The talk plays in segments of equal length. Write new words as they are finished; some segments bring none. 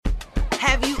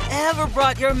Have you ever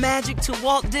brought your magic to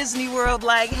Walt Disney World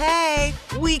like, hey,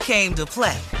 we came to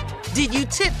play? Did you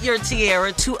tip your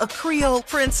tiara to a Creole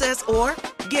princess or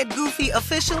get goofy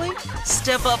officially?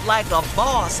 Step up like a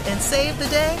boss and save the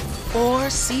day? Or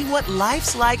see what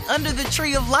life's like under the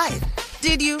tree of life?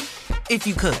 Did you? If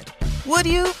you could. Would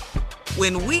you?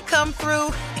 When we come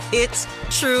through, it's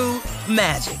true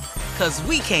magic. 'Cause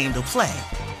we came to play.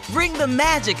 Bring the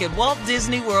magic at Walt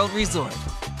Disney World Resort.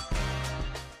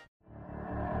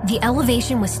 The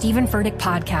Elevation with Stephen Furtick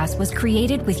podcast was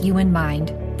created with you in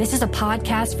mind. This is a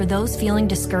podcast for those feeling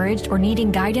discouraged or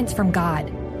needing guidance from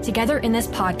God. Together in this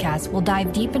podcast, we'll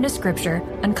dive deep into Scripture,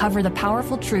 uncover the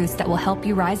powerful truths that will help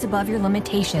you rise above your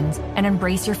limitations and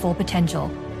embrace your full potential.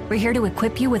 We're here to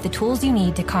equip you with the tools you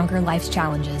need to conquer life's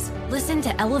challenges. Listen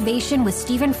to Elevation with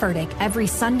Stephen Furtick every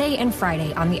Sunday and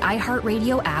Friday on the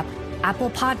iHeartRadio app,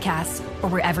 Apple Podcasts, or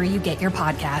wherever you get your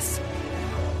podcasts.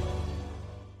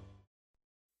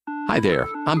 Hi there,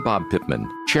 I'm Bob Pittman,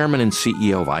 Chairman and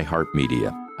CEO of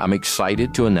iHeartMedia. I'm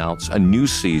excited to announce a new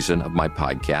season of my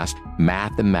podcast,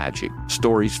 Math and Magic,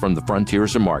 Stories from the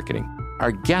Frontiers of Marketing.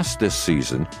 Our guests this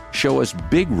season show us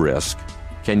big risk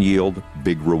can yield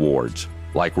big rewards,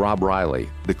 like Rob Riley,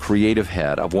 the creative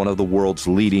head of one of the world's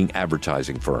leading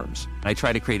advertising firms. I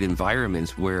try to create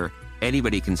environments where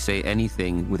anybody can say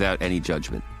anything without any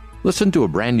judgment. Listen to a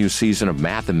brand new season of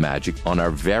Math and Magic on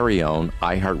our very own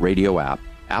iHeartRadio app,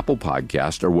 Apple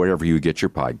Podcast, or wherever you get your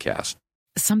podcast.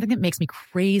 Something that makes me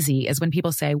crazy is when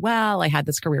people say, well, I had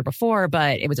this career before,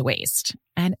 but it was a waste.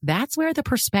 And that's where the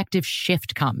perspective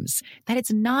shift comes, that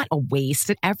it's not a waste,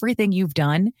 that everything you've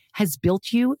done has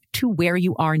built you to where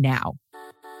you are now.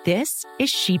 This is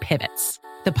She Pivots,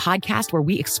 the podcast where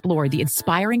we explore the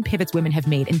inspiring pivots women have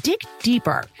made and dig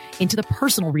deeper into the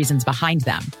personal reasons behind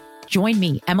them. Join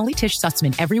me, Emily Tish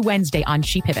Sussman, every Wednesday on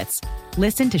She Pivots.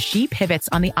 Listen to She Pivots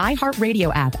on the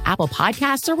iHeartRadio app, Apple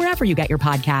Podcasts, or wherever you get your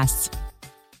podcasts.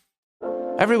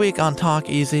 Every week on Talk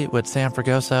Easy with Sam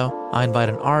Fragoso, I invite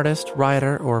an artist,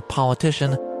 writer, or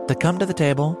politician to come to the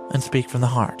table and speak from the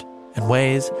heart in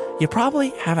ways you probably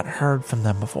haven't heard from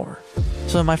them before.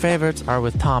 Some of my favorites are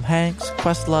with Tom Hanks,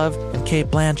 Questlove, and Cate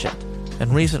Blanchett.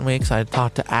 In recent weeks, I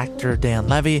talked to actor Dan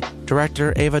Levy,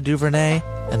 director Ava DuVernay,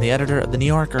 and the editor of The New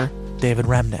Yorker, David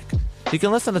Remnick. You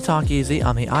can listen to Talk Easy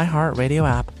on the iHeartRadio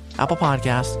app, Apple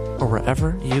Podcasts, or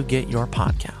wherever you get your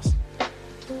podcasts.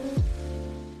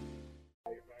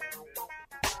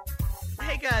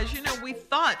 Hey guys, we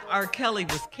thought R. Kelly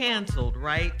was canceled,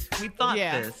 right? We thought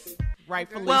this.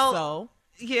 Rightfully so.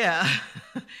 Yeah,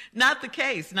 not the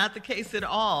case at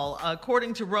all.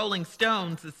 According to Rolling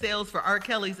Stones, the sales for R.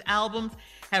 Kelly's albums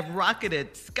have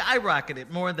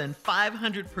skyrocketed more than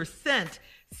 500%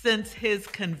 since his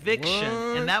conviction.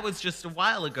 What? And that was just a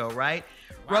while ago, right?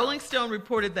 Wow. Rolling Stone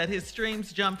reported that his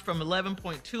streams jumped from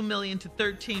 11.2 million to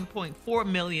 13.4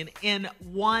 million in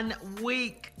 1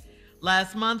 week.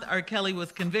 Last month, R. Kelly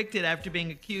was convicted after being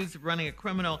accused of running a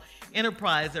criminal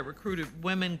enterprise that recruited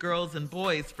women, girls, and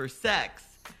boys for sex.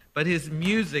 But his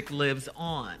music lives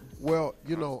on. Well,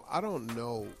 I don't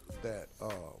know that.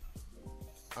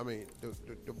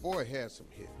 The boy had some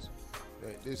hits.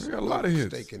 There's a lot of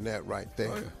hits. Mistaking that right there.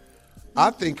 Oh, yeah.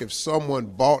 I think if someone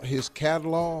bought his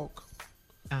catalog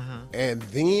and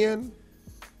then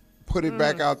put it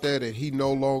back out there that he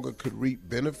no longer could reap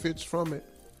benefits from it,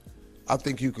 I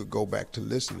think you could go back to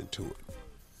listening to it.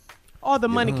 All the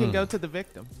money can go to the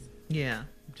victims. Yeah.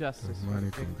 Justice. The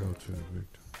money can go to the victim.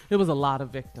 It was a lot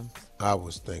of victims. I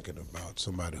was thinking about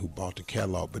somebody who bought the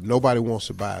catalog, but nobody wants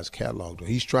to buy his catalog.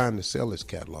 He's trying to sell his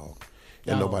catalog,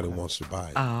 and nobody wants to buy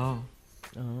it. Oh.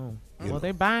 Well,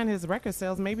 they're buying his record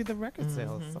sales. Maybe the record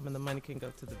sales. Some of the money can go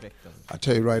to the victims. I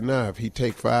tell you right now, if he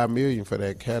take $5 million for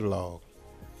that catalog.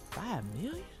 $5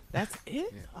 million? That's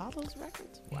it? Yeah. All those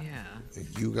records? Wow. Yeah.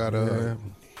 If you got a...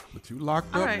 But you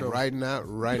locked up, though. Right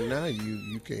now,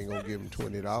 you can't go give him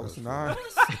 $20. That's nice.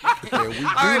 Yeah, we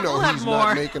do know he's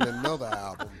not making another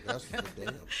album. That's for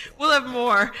damn. We'll have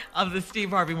more of the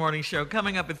Steve Harvey Morning Show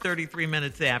coming up at 33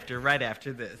 minutes right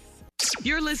after this.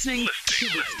 You're listening to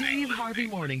the Steve Harvey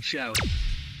Morning Show.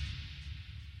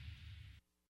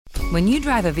 When you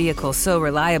drive a vehicle so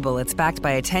reliable it's backed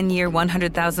by a 10-year,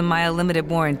 100,000-mile limited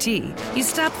warranty, you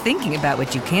stop thinking about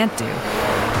what you can't do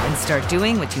and start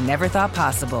doing what you never thought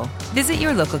possible. Visit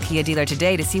your local Kia dealer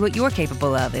today to see what you're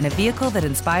capable of in a vehicle that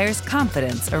inspires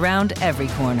confidence around every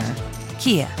corner.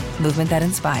 Kia, movement that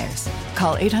inspires.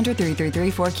 Call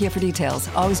 800-333-4KIA for details.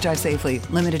 Always drive safely.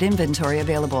 Limited inventory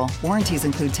available. Warranties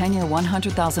include 10-year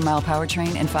 100,000-mile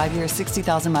powertrain and 5-year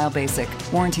 60,000-mile basic.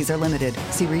 Warranties are limited.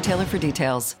 See retailer for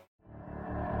details.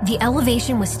 The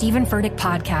Elevation with Stephen Furtick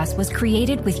podcast was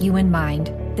created with you in mind.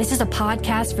 This is a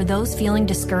podcast for those feeling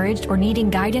discouraged or needing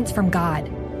guidance from God.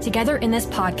 Together in this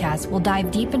podcast, we'll dive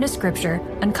deep into Scripture,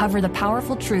 uncover the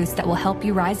powerful truths that will help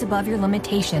you rise above your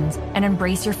limitations and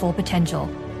embrace your full potential.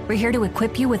 We're here to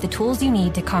equip you with the tools you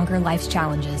need to conquer life's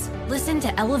challenges. Listen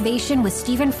to Elevation with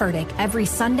Stephen Furtick every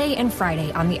Sunday and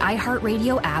Friday on the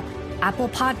iHeartRadio app, Apple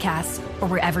Podcasts, or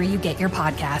wherever you get your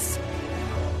podcasts.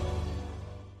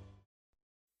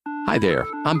 Hi there,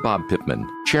 I'm Bob Pittman,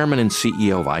 Chairman and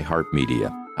CEO of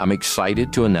iHeartMedia. I'm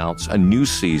excited to announce a new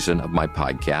season of my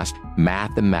podcast,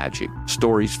 Math and Magic,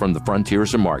 Stories from the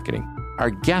Frontiers of Marketing. Our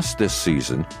guests this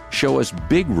season show us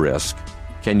big risk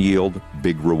can yield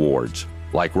big rewards,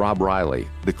 like Rob Riley,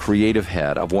 the creative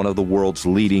head of one of the world's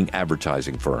leading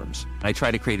advertising firms. I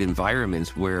try to create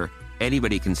environments where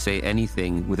anybody can say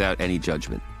anything without any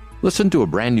judgment. Listen to a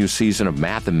brand new season of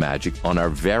Math and Magic on our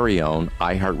very own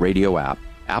iHeartRadio app,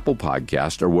 Apple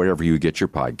Podcast, or wherever you get your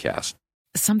podcast.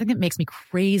 Something that makes me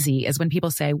crazy is when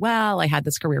people say, well, I had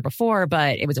this career before,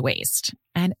 but it was a waste.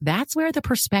 And that's where the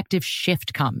perspective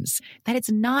shift comes, that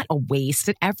it's not a waste,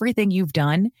 that everything you've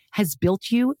done has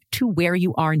built you to where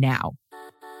you are now.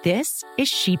 This is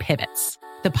She Pivots,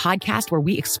 the podcast where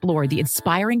we explore the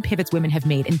inspiring pivots women have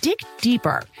made and dig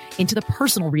deeper into the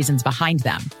personal reasons behind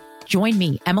them. Join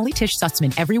me, Emily Tish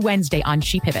Sussman, every Wednesday on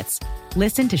She Pivots.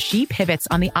 Listen to She Pivots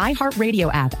on the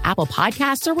iHeartRadio app, Apple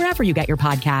Podcasts, or wherever you get your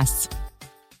podcasts.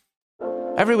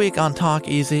 Every week on Talk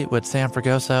Easy with Sam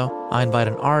Fragoso, I invite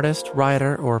an artist,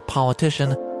 writer, or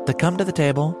politician to come to the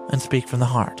table and speak from the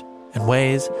heart in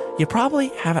ways you probably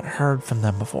haven't heard from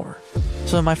them before.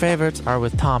 Some of my favorites are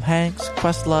with Tom Hanks,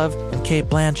 Questlove, and Cate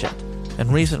Blanchett.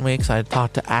 In recent weeks, I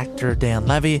talked to actor Dan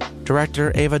Levy,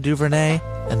 director Ava DuVernay,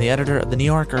 and the editor of The New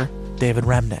Yorker, David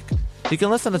Remnick. You can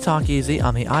listen to Talk Easy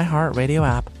on the iHeartRadio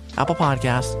app, Apple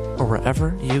Podcasts, or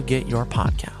wherever you get your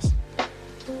podcasts.